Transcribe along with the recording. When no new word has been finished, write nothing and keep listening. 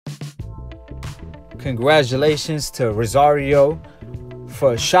Congratulations to Rosario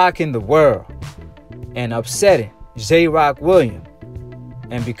for shocking the world and upsetting J-Rock Williams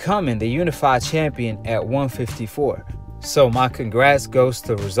and becoming the unified champion at 154. So my congrats goes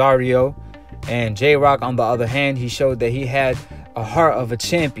to Rosario. And J-Rock, on the other hand, he showed that he had a heart of a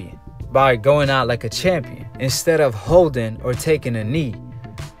champion by going out like a champion instead of holding or taking a knee,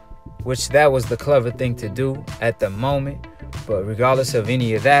 which that was the clever thing to do at the moment. But regardless of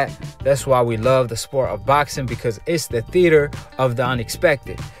any of that, that's why we love the sport of boxing, because it's the theater of the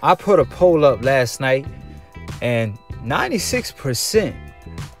unexpected. I put a poll up last night, and 96%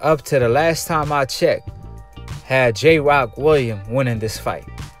 up to the last time I checked had J-Rock Williams winning this fight.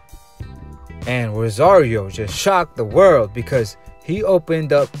 And Rosario just shocked the world because he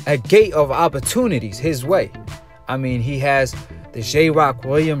opened up a gate of opportunities his way. I mean, he has the J-Rock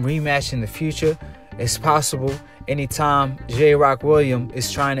Williams rematch in the future. It's possible anytime J-Rock Williams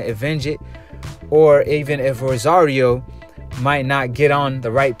is trying to avenge it, or even if Rosario might not get on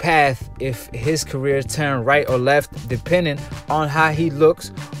the right path, if his career turn right or left, depending on how he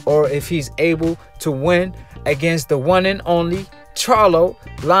looks, or if he's able to win against the one and only Charlo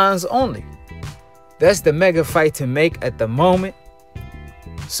Lines Only. That's the mega fight to make at the moment.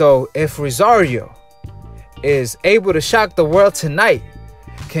 So if Rosario is able to shock the world tonight,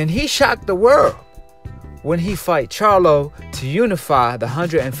 can he shock the world when he fight Charlo to unify the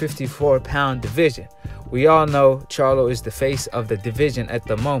 154-pound division? We all know Charlo is the face of the division at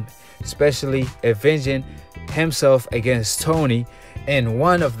the moment, especially avenging himself against Tony in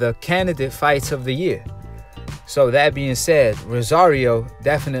one of the candidate fights of the year. So that being said, Rosario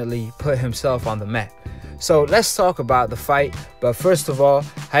definitely put himself on the map. So let's talk about the fight. But first of all,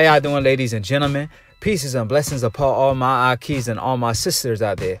 how y'all doing, ladies and gentlemen? Pieces and blessings upon all my Akhis and all my sisters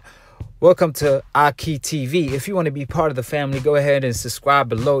out there. Welcome to Akhi TV. If you want to be part of the family, go ahead and subscribe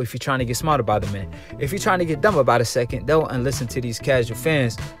below if you're trying to get smart about a minute. If you're trying to get dumb about a second, don't and listen to these casual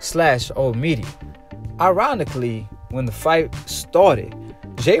fans / old media. Ironically, when the fight started,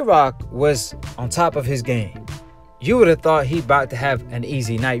 J-Rock was on top of his game. You would have thought he about to have an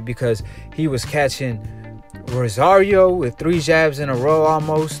easy night because he was catching Rosario with 3 jabs in a row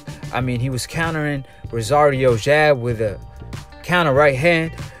almost. I mean, he was countering Rosario's jab with a counter right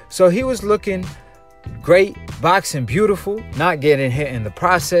hand. So he was looking great, boxing beautiful, not getting hit in the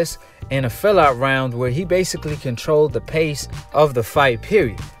process, in a fill-out round where he basically controlled the pace of the fight,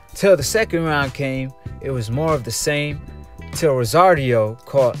 period. Till the second round came, it was more of the same, till Rosario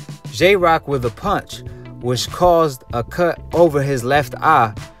caught J-Rock with a punch, which caused a cut over his left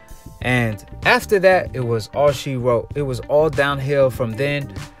eye. And after that, it was all she wrote. It was all downhill from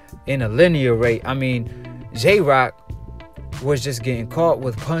then in a linear rate. I mean, J-Rock was just getting caught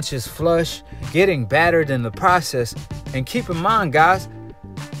with punches flush, getting battered in the process. And keep in mind, guys,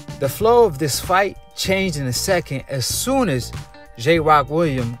 the flow of this fight changed in a second as soon as J-Rock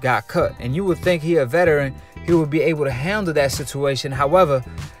Williams got cut. And you would think he a veteran, he would be able to handle that situation. However,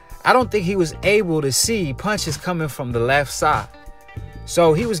 I don't think he was able to see punches coming from the left side.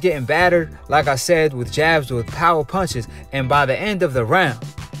 So he was getting battered, like I said, with jabs, with power punches. And by the end of the round,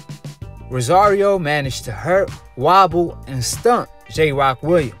 Rosario managed to hurt, wobble, and stunt J-Rock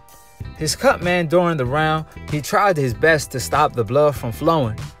Williams. His cut man during the round, he tried his best to stop the blood from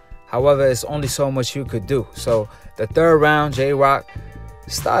flowing. However, it's only so much you could do. So the third round, J-Rock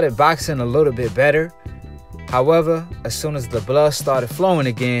started boxing a little bit better. However, as soon as the blood started flowing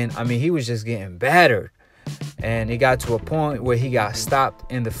again, I mean, he was just getting battered. And it got to a point where he got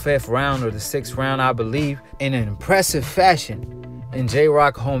stopped in the 5th round or the 6th round, I believe, in an impressive fashion in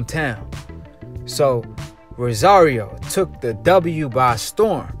J-Rock hometown. So Rosario took the W by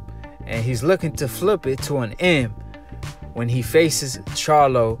storm, and he's looking to flip it to an M when he faces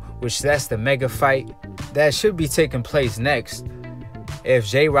Charlo, which that's the mega fight that should be taking place next if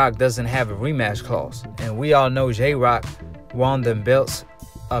J-Rock doesn't have a rematch clause. And we all know J-Rock won them belts,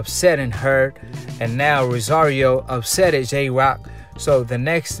 upsetting Hurd, and now Rosario upsetted J-Rock. So the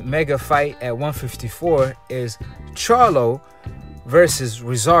next mega fight at 154 is Charlo versus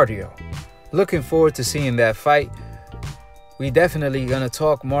Rosario. Looking forward to seeing that fight. We definitely gonna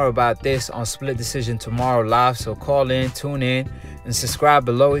talk more about this on Split Decision tomorrow live. So call in, tune in, and subscribe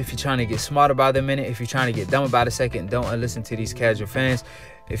below if you're trying to get smart about a minute. If you're trying to get dumb about a second, don't listen to these casual fans.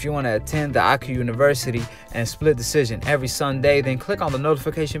 If you want to attend the Akhi University and split decision every Sunday, then click on the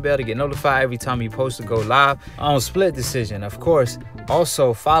notification bell to get notified every time you post to go live on split decision. Of course,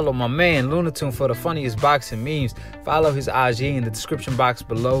 also follow my man Lunatune for the funniest boxing memes. Follow his IG in the description box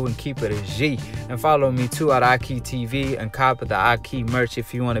below and keep it a G. And follow me too at Akhi TV and copy the Akhi merch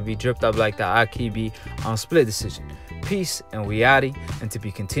if you want to be dripped up like the Akhi be on split decision. Peace and we outie, and to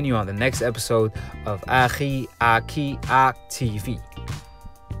be continued on the next episode of Akhi TV.